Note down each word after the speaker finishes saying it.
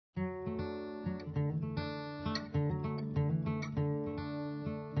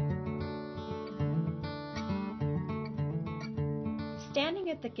standing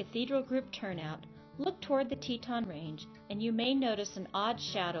at the Cathedral Group turnout, look toward the Teton Range and you may notice an odd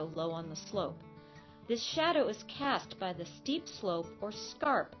shadow low on the slope. This shadow is cast by the steep slope or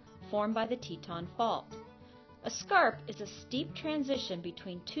scarp formed by the Teton Fault. A scarp is a steep transition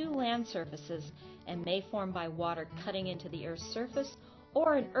between two land surfaces and may form by water cutting into the Earth's surface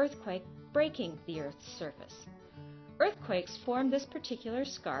or an earthquake breaking the Earth's surface. Earthquakes form this particular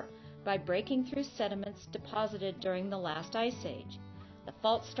scarp by breaking through sediments deposited during the last ice age. The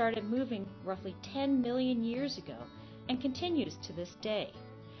fault started moving roughly 10 million years ago and continues to this day.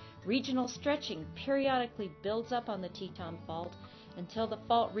 Regional stretching periodically builds up on the Teton Fault until the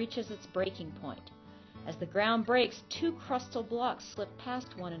fault reaches its breaking point. As the ground breaks, two crustal blocks slip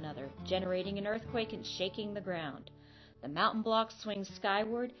past one another, generating an earthquake and shaking the ground. The mountain block swings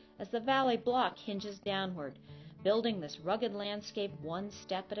skyward as the valley block hinges downward, building this rugged landscape one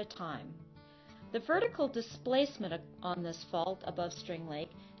step at a time. The vertical displacement on this fault above String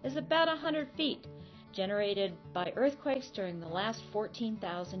Lake is about 100 feet, generated by earthquakes during the last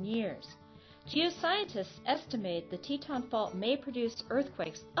 14,000 years. Geoscientists estimate the Teton Fault may produce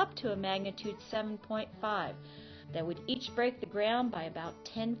earthquakes up to a magnitude 7.5 that would each break the ground by about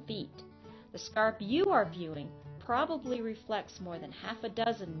 10 feet. The scarp you are viewing probably reflects more than half a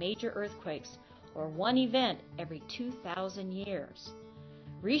dozen major earthquakes, or one event every 2,000 years.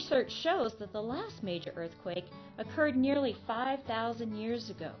 Research shows that the last major earthquake occurred nearly 5,000 years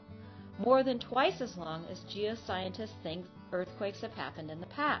ago, more than twice as long as geoscientists think earthquakes have happened in the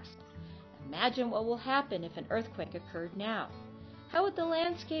past. Imagine what will happen if an earthquake occurred now. How would the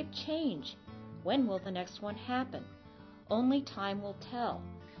landscape change? When will the next one happen? Only time will tell.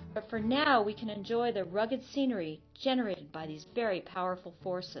 But for now, we can enjoy the rugged scenery generated by these very powerful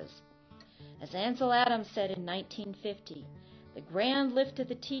forces. As Ansel Adams said in 1950, the grand lift of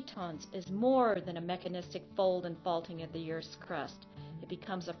the Tetons is more than a mechanistic fold and faulting of the Earth's crust. It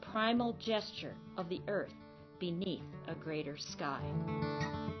becomes a primal gesture of the Earth beneath a greater sky.